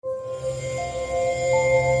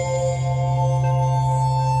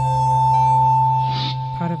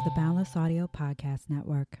Audio Podcast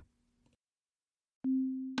Network.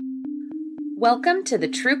 Welcome to the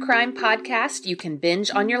True Crime Podcast you can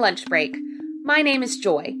binge on your lunch break. My name is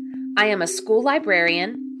Joy. I am a school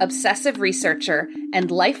librarian, obsessive researcher,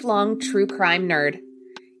 and lifelong true crime nerd.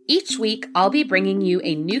 Each week, I'll be bringing you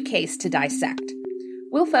a new case to dissect.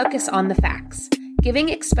 We'll focus on the facts, giving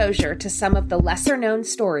exposure to some of the lesser-known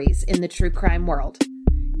stories in the true crime world.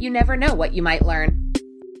 You never know what you might learn.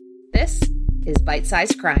 This is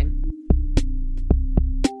Bite-Sized Crime.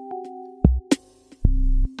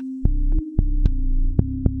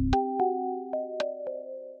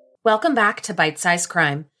 Welcome back to Bite-Sized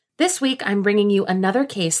Crime. This week, I'm bringing you another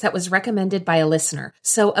case that was recommended by a listener,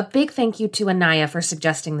 so a big thank you to Anaya for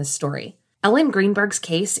suggesting this story. Rae Greenberg's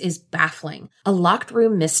case is baffling, a locked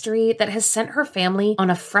room mystery that has sent her family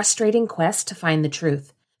on a frustrating quest to find the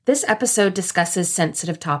truth. This episode discusses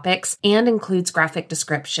sensitive topics and includes graphic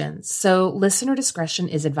descriptions, so listener discretion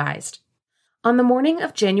is advised. On the morning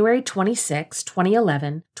of January 26,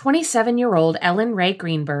 2011, 27-year-old Rae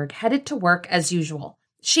Greenberg headed to work as usual.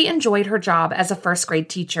 She enjoyed her job as a first-grade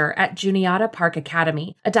teacher at Juniata Park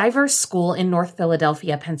Academy, a diverse school in North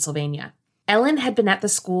Philadelphia, Pennsylvania. Ellen had been at the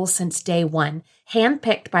school since day one,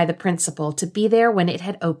 handpicked by the principal to be there when it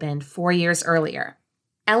had opened 4 years earlier.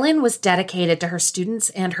 Ellen was dedicated to her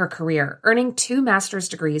students and her career, earning 2 master's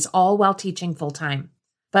degrees, all while teaching full-time.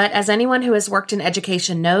 But as anyone who has worked in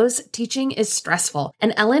education knows, teaching is stressful,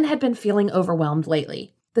 and Ellen had been feeling overwhelmed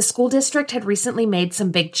lately. The school district had recently made some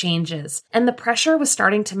big changes, and the pressure was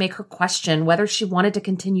starting to make her question whether she wanted to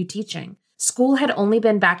continue teaching. School had only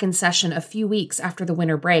been back in session a few weeks after the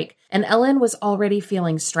winter break, and Ellen was already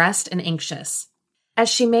feeling stressed and anxious. As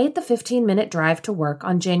she made the 15-minute drive to work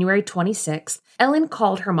on January 26th, Ellen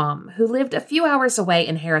called her mom, who lived a few hours away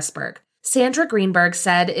in Harrisburg. Sandra Greenberg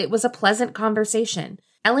said it was a pleasant conversation.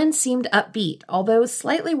 Ellen seemed upbeat, although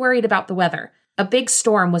slightly worried about the weather. A big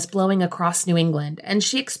storm was blowing across New England, and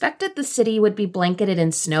she expected the city would be blanketed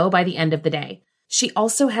in snow by the end of the day. She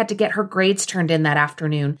also had to get her grades turned in that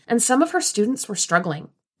afternoon, and some of her students were struggling.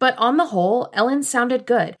 But on the whole, Ellen sounded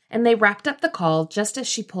good, and they wrapped up the call just as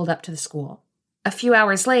she pulled up to the school. A few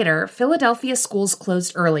hours later, Philadelphia schools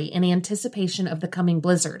closed early in anticipation of the coming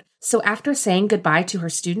blizzard, so after saying goodbye to her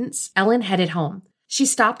students, Ellen headed home. She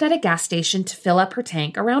stopped at a gas station to fill up her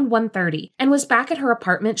tank around 1:30 and was back at her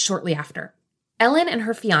apartment shortly after. Ellen and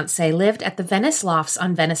her fiancé lived at the Venice Lofts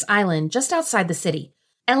on Venice Island, just outside the city.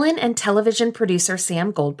 Ellen and television producer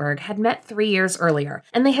Sam Goldberg had met 3 years earlier,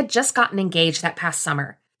 and they had just gotten engaged that past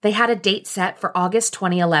summer. They had a date set for August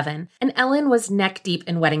 2011, and Ellen was neck-deep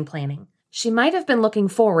in wedding planning. She might have been looking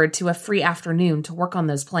forward to a free afternoon to work on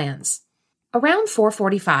those plans. Around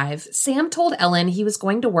 4:45, Sam told Ellen he was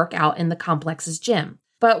going to work out in the complex's gym.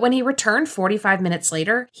 But when he returned 45 minutes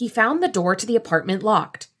later, he found the door to the apartment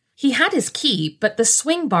locked. He had his key, but the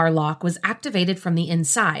swing bar lock was activated from the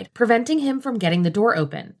inside, preventing him from getting the door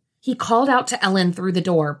open. He called out to Ellen through the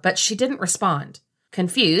door, but she didn't respond.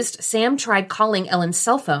 Confused, Sam tried calling Ellen's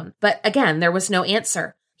cell phone, but again, there was no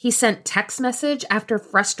answer. He sent text message after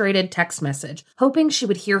frustrated text message, hoping she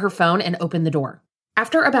would hear her phone and open the door.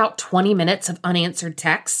 After about 20 minutes of unanswered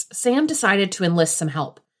texts, Sam decided to enlist some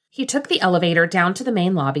help. He took the elevator down to the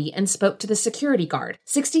main lobby and spoke to the security guard,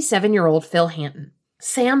 67-year-old Phil Hanton.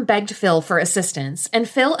 Sam begged Phil for assistance, and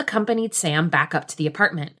Phil accompanied Sam back up to the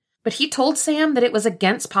apartment. But he told Sam that it was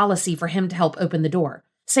against policy for him to help open the door.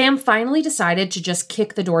 Sam finally decided to just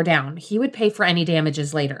kick the door down. He would pay for any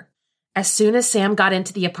damages later. As soon as Sam got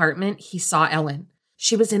into the apartment, he saw Ellen.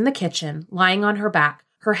 She was in the kitchen, lying on her back,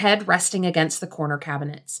 her head resting against the corner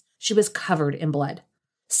cabinets. She was covered in blood.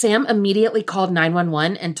 Sam immediately called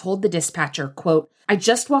 911 and told the dispatcher, quote, "I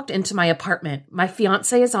just walked into my apartment. My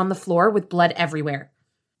fiancé is on the floor with blood everywhere."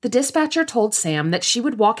 The dispatcher told Sam that she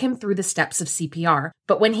would walk him through the steps of CPR,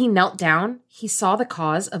 but when he knelt down, he saw the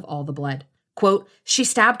cause of all the blood. Quote, "She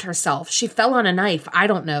stabbed herself. She fell on a knife. I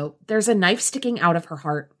don't know. There's a knife sticking out of her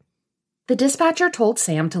heart." The dispatcher told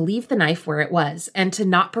Sam to leave the knife where it was and to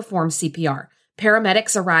not perform CPR.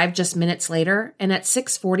 Paramedics arrived just minutes later, and at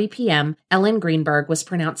 6:40 p.m., Rae Greenberg was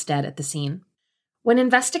pronounced dead at the scene. When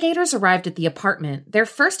investigators arrived at the apartment, their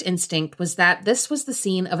first instinct was that this was the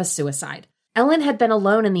scene of a suicide. Ellen had been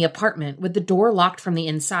alone in the apartment with the door locked from the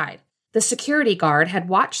inside. The security guard had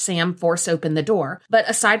watched Sam force open the door, but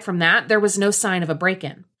aside from that, there was no sign of a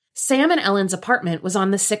break-in. Sam and Ellen's apartment was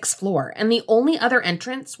on the 6th floor, and the only other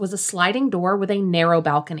entrance was a sliding door with a narrow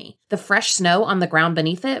balcony. The fresh snow on the ground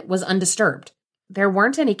beneath it was undisturbed. There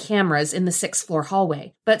weren't any cameras in the 6th floor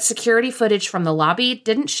hallway, but security footage from the lobby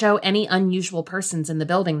didn't show any unusual persons in the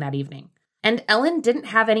building that evening. And Ellen didn't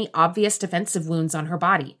have any obvious defensive wounds on her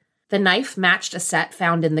body. The knife matched a set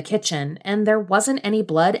found in the kitchen, and there wasn't any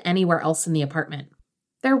blood anywhere else in the apartment.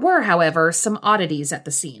 There were, however, some oddities at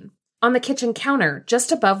the scene. On the kitchen counter,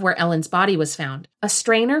 just above where Ellen's body was found, a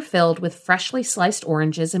strainer filled with freshly sliced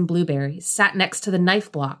oranges and blueberries sat next to the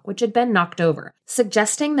knife block, which had been knocked over,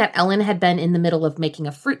 suggesting that Ellen had been in the middle of making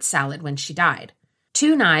a fruit salad when she died.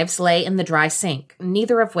 2 knives lay in the dry sink,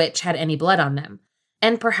 neither of which had any blood on them.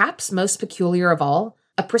 And perhaps most peculiar of all,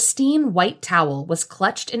 a pristine white towel was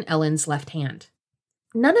clutched in Ellen's left hand.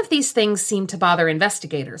 None of these things seemed to bother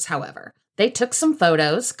investigators, however. They took some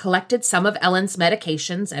photos, collected some of Ellen's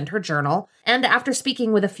medications and her journal, and after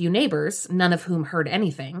speaking with a few neighbors, none of whom heard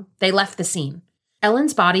anything, they left the scene.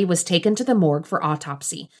 Ellen's body was taken to the morgue for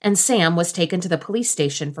autopsy, and Sam was taken to the police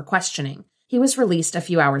station for questioning. He was released a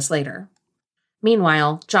few hours later.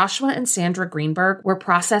 Meanwhile, Joshua and Sandra Greenberg were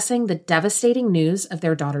processing the devastating news of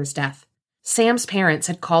their daughter's death. Sam's parents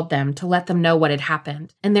had called them to let them know what had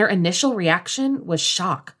happened, and their initial reaction was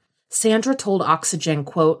shock. Sandra told Oxygen,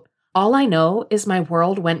 quote, "All I know is my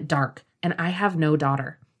world went dark, and I have no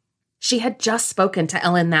daughter." She had just spoken to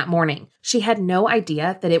Ellen that morning. She had no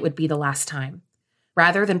idea that it would be the last time.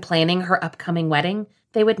 Rather than planning her upcoming wedding,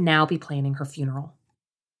 they would now be planning her funeral.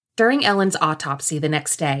 During Ellen's autopsy the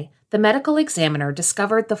next day, the medical examiner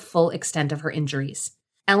discovered the full extent of her injuries.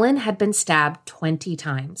 Ellen had been stabbed 20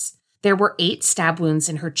 times. There were 8 stab wounds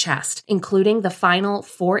in her chest, including the final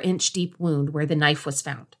 4-inch deep wound where the knife was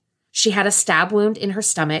found. She had a stab wound in her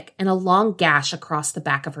stomach and a long gash across the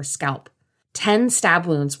back of her scalp. 10 stab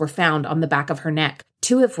wounds were found on the back of her neck,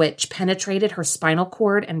 2 of which penetrated her spinal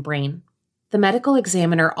cord and brain. The medical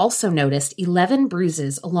examiner also noticed 11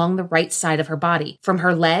 bruises along the right side of her body, from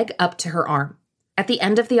her leg up to her arm. At the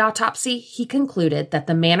end of the autopsy, he concluded that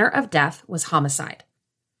the manner of death was homicide.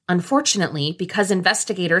 Unfortunately, because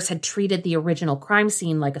investigators had treated the original crime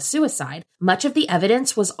scene like a suicide, much of the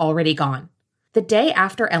evidence was already gone. The day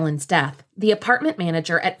after Ellen's death, the apartment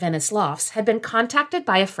manager at Venice Lofts had been contacted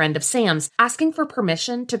by a friend of Sam's asking for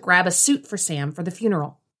permission to grab a suit for Sam for the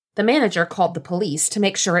funeral. The manager called the police to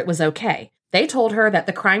make sure it was okay. They told her that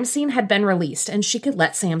the crime scene had been released and she could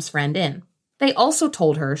let Sam's friend in. They also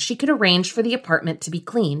told her she could arrange for the apartment to be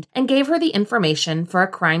cleaned and gave her the information for a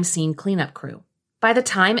crime scene cleanup crew. By the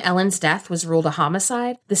time Ellen's death was ruled a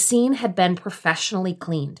homicide, the scene had been professionally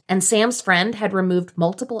cleaned, and Sam's friend had removed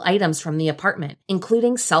multiple items from the apartment,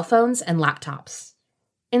 including cell phones and laptops.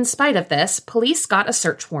 In spite of this, police got a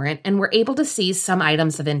search warrant and were able to seize some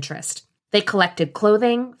items of interest. They collected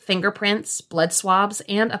clothing, fingerprints, blood swabs,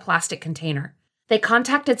 and a plastic container. They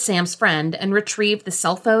contacted Sam's friend and retrieved the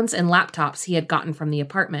cell phones and laptops he had gotten from the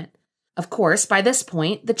apartment. Of course, by this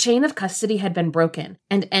point, the chain of custody had been broken,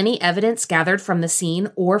 and any evidence gathered from the scene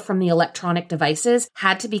or from the electronic devices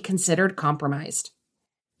had to be considered compromised.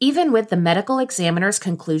 Even with the medical examiner's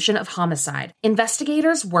conclusion of homicide,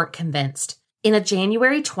 investigators weren't convinced. In a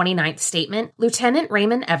January 29th statement, Lieutenant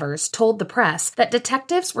Raymond Evers told the press that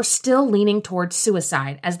detectives were still leaning towards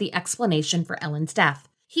suicide as the explanation for Ellen's death.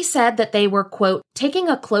 He said that they were, quote, taking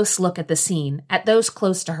a close look at the scene, at those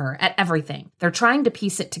close to her, at everything. They're trying to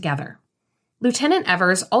piece it together. Lieutenant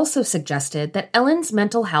Evers also suggested that Ellen's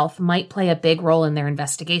mental health might play a big role in their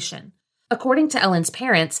investigation. According to Ellen's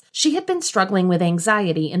parents, she had been struggling with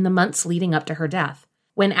anxiety in the months leading up to her death.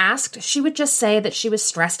 When asked, she would just say that she was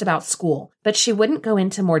stressed about school, but she wouldn't go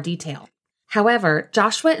into more detail. However,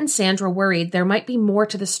 Joshua and Sandra worried there might be more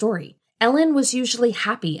to the story. Ellen was usually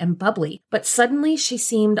happy and bubbly, but suddenly she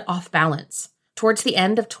seemed off balance. Towards the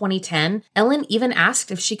end of 2010, Ellen even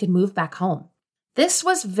asked if she could move back home. This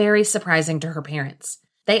was very surprising to her parents.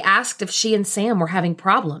 They asked if she and Sam were having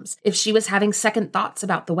problems, if she was having second thoughts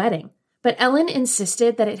about the wedding. But Ellen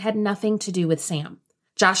insisted that it had nothing to do with Sam.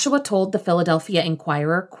 Joshua told the Philadelphia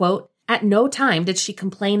Inquirer, quote, "At no time did she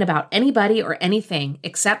complain about anybody or anything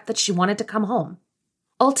except that she wanted to come home."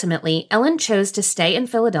 Ultimately, Ellen chose to stay in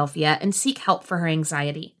Philadelphia and seek help for her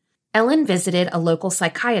anxiety. Ellen visited a local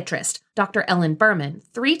psychiatrist, Dr. Ellen Berman,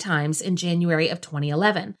 3 times in January of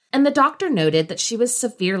 2011, and the doctor noted that she was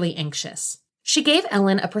severely anxious. She gave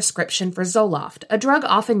Ellen a prescription for Zoloft, a drug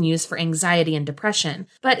often used for anxiety and depression,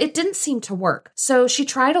 but it didn't seem to work, so she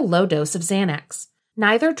tried a low dose of Xanax.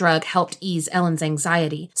 Neither drug helped ease Ellen's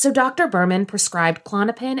anxiety, so Dr. Berman prescribed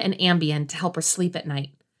Klonopin and Ambien to help her sleep at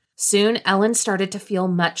night. Soon, Ellen started to feel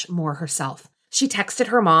much more herself. She texted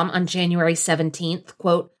her mom on January 17th,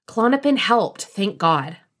 quote, "Klonopin helped, thank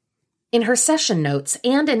God." In her session notes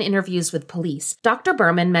and in interviews with police, Dr.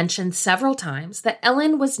 Berman mentioned several times that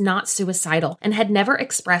Ellen was not suicidal and had never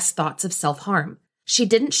expressed thoughts of self-harm. She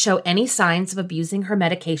didn't show any signs of abusing her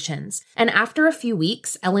medications, and after a few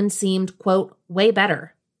weeks, Ellen seemed, quote, "way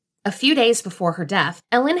better." A few days before her death,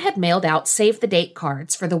 Ellen had mailed out save-the-date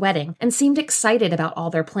cards for the wedding and seemed excited about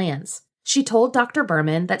all their plans. She told Dr.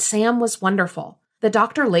 Berman that Sam was wonderful. The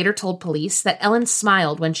doctor later told police that Ellen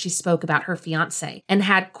smiled when she spoke about her fiancé and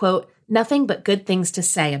had, quote, nothing but good things to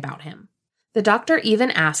say about him. The doctor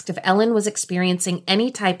even asked if Ellen was experiencing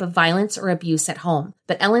any type of violence or abuse at home,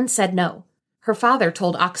 but Ellen said no. Her father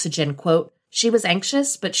told Oxygen, quote, she was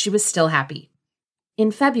anxious, but she was still happy.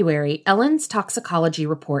 In February, Ellen's toxicology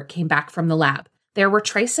report came back from the lab. There were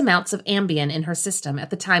trace amounts of Ambien in her system at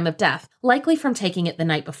the time of death, likely from taking it the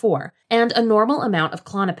night before, and a normal amount of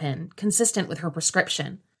Klonopin, consistent with her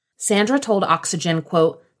prescription. Sandra told Oxygen,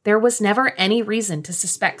 quote, there was never any reason to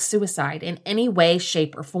suspect suicide in any way,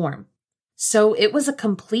 shape, or form. So it was a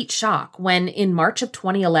complete shock when, in March of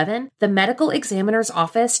 2011, the medical examiner's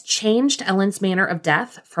office changed Ellen's manner of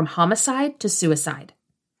death from homicide to suicide.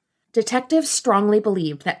 Detectives strongly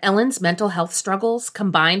believed that Ellen's mental health struggles,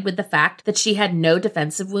 combined with the fact that she had no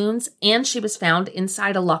defensive wounds and she was found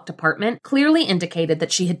inside a locked apartment, clearly indicated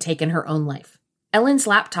that she had taken her own life. Ellen's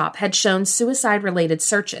laptop had shown suicide-related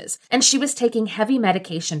searches, and she was taking heavy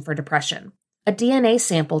medication for depression. A DNA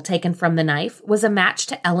sample taken from the knife was a match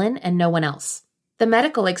to Ellen and no one else. The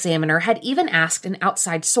medical examiner had even asked an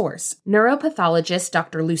outside source, neuropathologist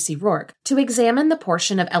Dr. Lucy Rourke, to examine the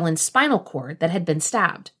portion of Ellen's spinal cord that had been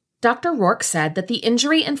stabbed. Dr. Rourke said that the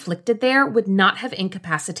injury inflicted there would not have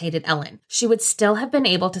incapacitated Ellen. She would still have been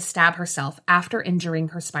able to stab herself after injuring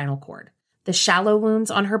her spinal cord. The shallow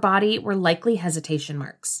wounds on her body were likely hesitation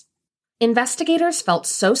marks. Investigators felt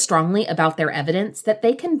so strongly about their evidence that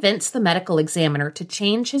they convinced the medical examiner to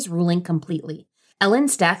change his ruling completely.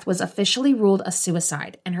 Ellen's death was officially ruled a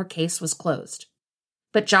suicide, and her case was closed.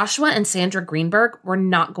 But Joshua and Sandra Greenberg were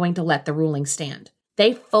not going to let the ruling stand.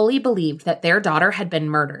 They fully believed that their daughter had been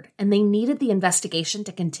murdered, and they needed the investigation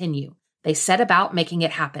to continue. They set about making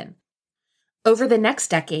it happen. Over the next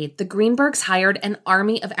decade, the Greenbergs hired an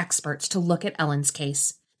army of experts to look at Ellen's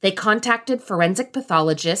case. They contacted forensic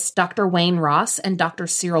pathologists Dr. Wayne Ross and Dr.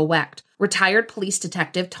 Cyril Wecht, retired police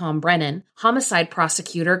detective Tom Brennan, homicide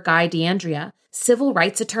prosecutor Guy DeAndrea, civil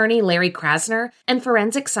rights attorney Larry Krasner, and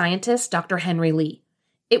forensic scientist Dr. Henry Lee.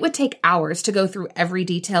 It would take hours to go through every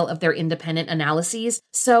detail of their independent analyses,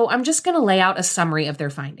 so I'm just going to lay out a summary of their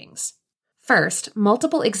findings. First,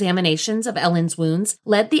 multiple examinations of Ellen's wounds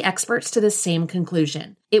led the experts to the same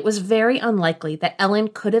conclusion. It was very unlikely that Ellen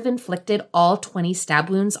could have inflicted all 20 stab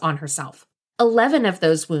wounds on herself. 11 of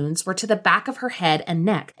those wounds were to the back of her head and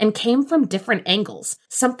neck and came from different angles,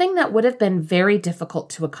 something that would have been very difficult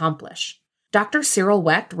to accomplish. Dr. Cyril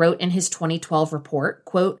Wecht wrote in his 2012 report,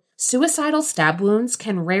 quote, suicidal stab wounds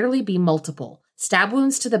can rarely be multiple. Stab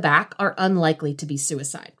wounds to the back are unlikely to be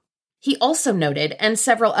suicide. He also noted, and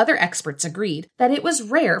several other experts agreed, that it was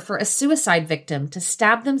rare for a suicide victim to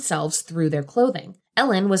stab themselves through their clothing.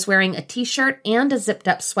 Ellen was wearing a t-shirt and a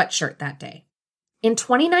zipped-up sweatshirt that day. In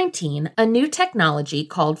 2019, a new technology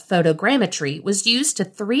called photogrammetry was used to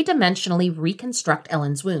three-dimensionally reconstruct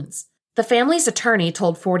Ellen's wounds. The family's attorney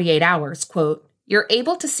told 48 Hours, quote, you're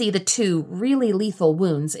able to see the two really lethal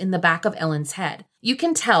wounds in the back of Ellen's head. You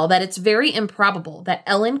can tell that it's very improbable that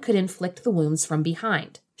Ellen could inflict the wounds from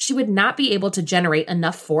behind. She would not be able to generate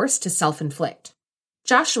enough force to self-inflict.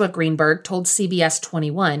 Joshua Greenberg told CBS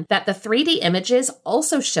 21 that the 3D images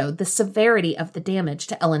also showed the severity of the damage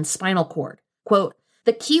to Ellen's spinal cord. Quote,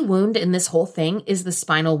 the key wound in this whole thing is the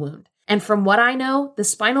spinal wound. And from what I know, the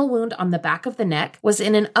spinal wound on the back of the neck was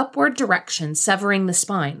in an upward direction, severing the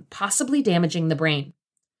spine, possibly damaging the brain.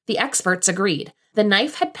 The experts agreed. The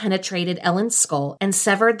knife had penetrated Ellen's skull and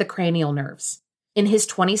severed the cranial nerves. In his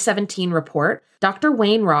 2017 report, Dr.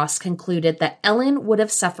 Wayne Ross concluded that Ellen would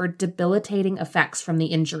have suffered debilitating effects from the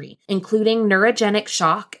injury, including neurogenic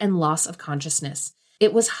shock and loss of consciousness.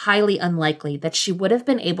 It was highly unlikely that she would have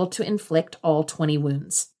been able to inflict all 20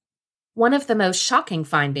 wounds. One of the most shocking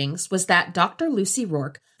findings was that Dr. Lucy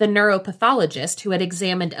Rourke, the neuropathologist who had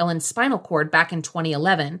examined Ellen's spinal cord back in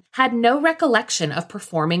 2011, had no recollection of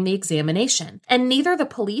performing the examination, and neither the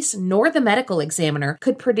police nor the medical examiner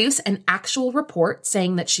could produce an actual report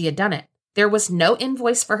saying that she had done it. There was no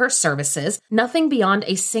invoice for her services, nothing beyond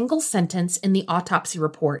a single sentence in the autopsy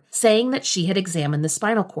report saying that she had examined the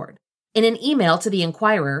spinal cord. In an email to the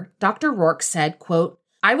Inquirer, Dr. Rourke said, quote,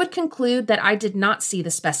 I would conclude that I did not see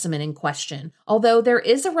the specimen in question, although there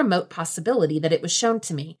is a remote possibility that it was shown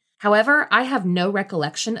to me. However, I have no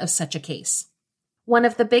recollection of such a case. One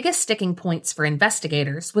of the biggest sticking points for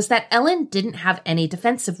investigators was that Ellen didn't have any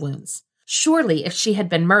defensive wounds. Surely, if she had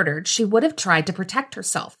been murdered, she would have tried to protect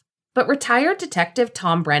herself. But retired detective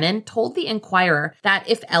Tom Brennan told the Inquirer that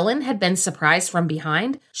if Ellen had been surprised from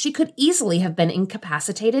behind, she could easily have been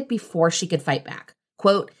incapacitated before she could fight back.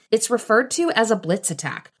 Quote, "It's referred to as a blitz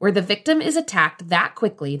attack, where the victim is attacked that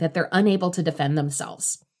quickly that they're unable to defend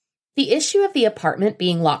themselves." The issue of the apartment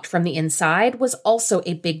being locked from the inside was also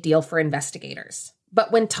a big deal for investigators.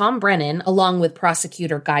 But when Tom Brennan, along with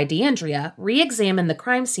prosecutor Guy D'Andrea, re-examined the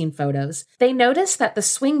crime scene photos, they noticed that the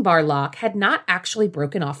swing bar lock had not actually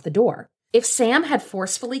broken off the door. If Sam had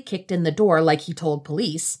forcefully kicked in the door like he told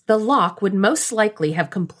police, the lock would most likely have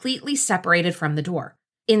completely separated from the door.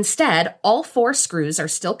 Instead, all 4 screws are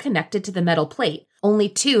still connected to the metal plate, only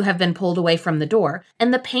 2 have been pulled away from the door,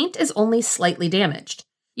 and the paint is only slightly damaged.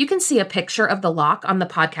 You can see a picture of the lock on the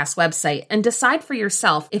podcast website and decide for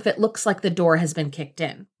yourself if it looks like the door has been kicked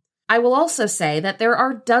in. I will also say that there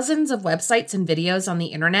are dozens of websites and videos on the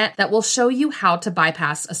internet that will show you how to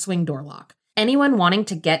bypass a swing door lock. Anyone wanting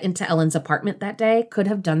to get into Ellen's apartment that day could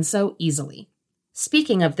have done so easily.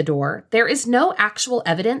 Speaking of the door, there is no actual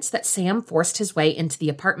evidence that Sam forced his way into the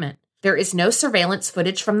apartment. There is no surveillance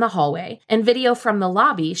footage from the hallway, and video from the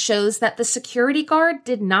lobby shows that the security guard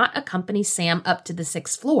did not accompany Sam up to the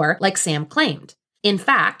 6th floor like Sam claimed. In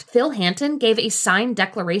fact, Phil Hanton gave a signed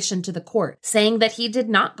declaration to the court saying that he did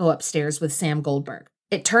not go upstairs with Sam Goldberg.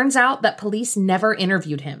 It turns out that police never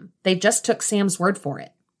interviewed him. They just took Sam's word for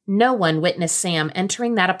it. No one witnessed Sam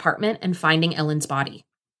entering that apartment and finding Ellen's body.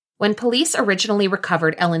 When police originally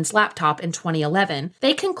recovered Ellen's laptop in 2011,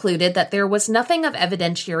 they concluded that there was nothing of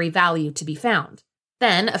evidentiary value to be found.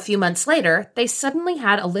 Then, a few months later, they suddenly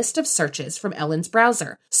had a list of searches from Ellen's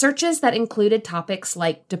browser, searches that included topics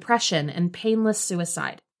like depression and painless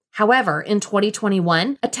suicide. However, in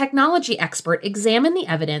 2021, a technology expert examined the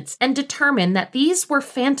evidence and determined that these were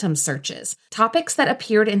phantom searches, topics that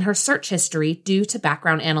appeared in her search history due to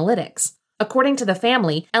background analytics. According to the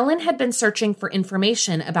family, Ellen had been searching for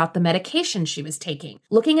information about the medication she was taking,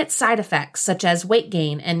 looking at side effects such as weight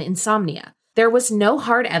gain and insomnia. There was no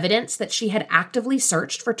hard evidence that she had actively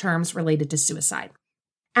searched for terms related to suicide.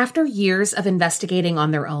 After years of investigating on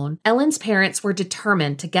their own, Ellen's parents were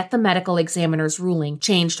determined to get the medical examiner's ruling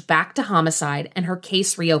changed back to homicide and her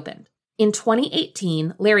case reopened. In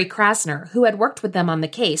 2018, Larry Krasner, who had worked with them on the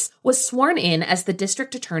case, was sworn in as the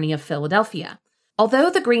district attorney of Philadelphia.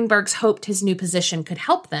 Although the Greenbergs hoped his new position could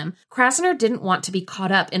help them, Krasner didn't want to be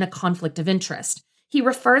caught up in a conflict of interest. He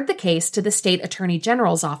referred the case to the state attorney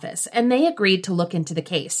general's office, and they agreed to look into the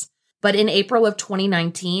case. But in April of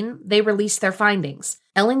 2019, they released their findings.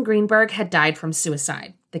 Ellen Greenberg had died from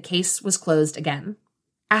suicide. The case was closed again.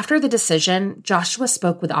 After the decision, Joshua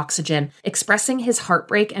spoke with Oxygen, expressing his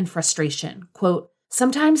heartbreak and frustration. Quote,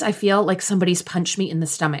 "Sometimes I feel like somebody's punched me in the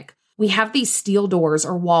stomach. We have these steel doors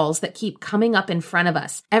or walls that keep coming up in front of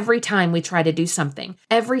us every time we try to do something,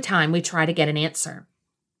 every time we try to get an answer."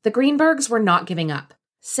 The Greenbergs were not giving up.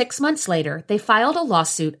 6 months later, they filed a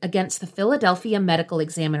lawsuit against the Philadelphia Medical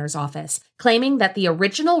Examiner's Office, claiming that the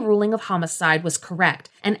original ruling of homicide was correct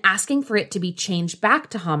and asking for it to be changed back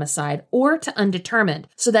to homicide or to undetermined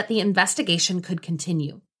so that the investigation could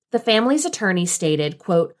continue. The family's attorney stated,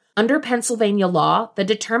 quote, "Under Pennsylvania law, the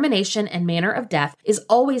determination and manner of death is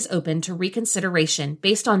always open to reconsideration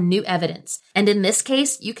based on new evidence, and in this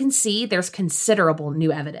case, you can see there's considerable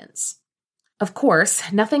new evidence." Of course,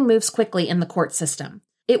 nothing moves quickly in the court system.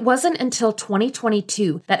 It wasn't until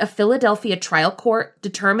 2022 that a Philadelphia trial court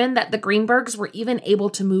determined that the Greenbergs were even able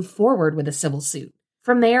to move forward with a civil suit.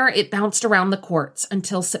 From there, it bounced around the courts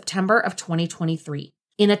until September of 2023.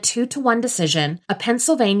 In a 2-1 decision, a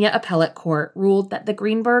Pennsylvania appellate court ruled that the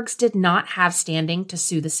Greenbergs did not have standing to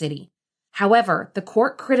sue the city. However, the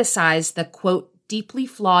court criticized the, quote, "deeply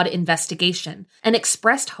flawed investigation" and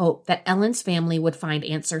expressed hope that Ellen's family would find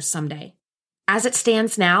answers someday. As it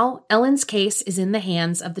stands now, Ellen's case is in the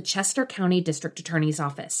hands of the Chester County District Attorney's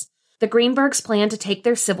Office. The Greenbergs plan to take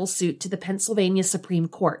their civil suit to the Pennsylvania Supreme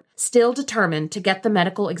Court, still determined to get the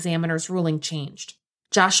medical examiner's ruling changed.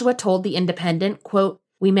 Joshua told The Independent, quote,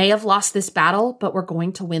 "We may have lost this battle, but we're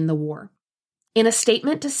going to win the war." In a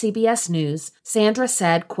statement to CBS News, Sandra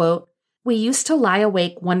said, quote, "We used to lie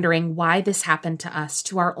awake wondering why this happened to us,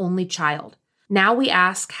 to our only child. Now we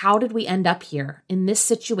ask, how did we end up here, in this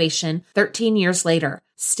situation, 13 years later,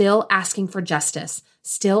 still asking for justice,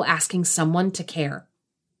 still asking someone to care?"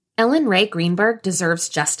 Ellen Rae Greenberg deserves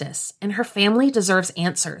justice, and her family deserves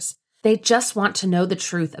answers. They just want to know the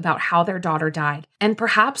truth about how their daughter died, and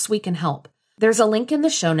perhaps we can help. There's a link in the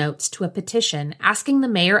show notes to a petition asking the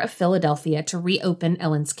mayor of Philadelphia to reopen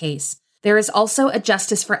Ellen's case. There is also a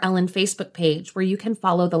Justice for Ellen Facebook page where you can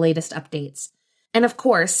follow the latest updates. And of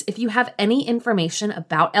course, if you have any information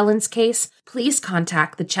about Ellen's case, please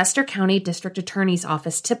contact the Chester County District Attorney's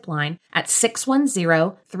Office tip line at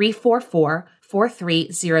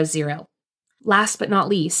 610-344-4300. Last but not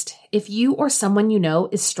least, if you or someone you know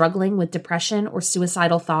is struggling with depression or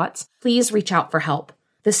suicidal thoughts, please reach out for help.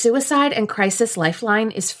 The Suicide and Crisis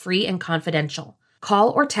Lifeline is free and confidential.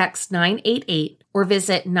 Call or text 988 or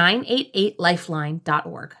visit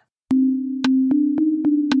 988lifeline.org.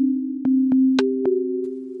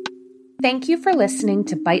 Thank you for listening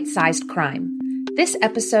to Bite-Sized Crime. This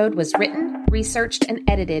episode was written, researched, and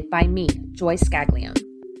edited by me, Joy Scaglione.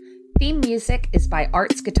 Theme music is by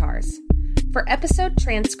Arts Guitars. For episode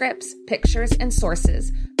transcripts, pictures, and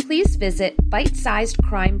sources, please visit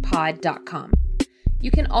bitesizedcrimepod.com.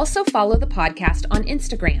 You can also follow the podcast on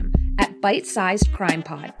Instagram at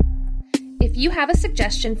bitesizedcrimepod. If you have a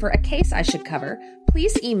suggestion for a case I should cover,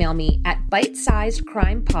 please email me at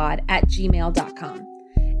bitesizedcrimepod@gmail.com.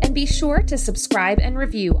 And be sure to subscribe and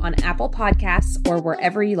review on Apple Podcasts or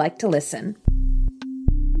wherever you like to listen.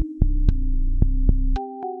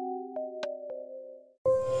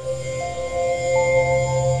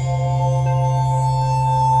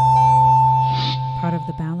 Part of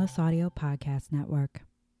the Boundless Audio Podcast Network.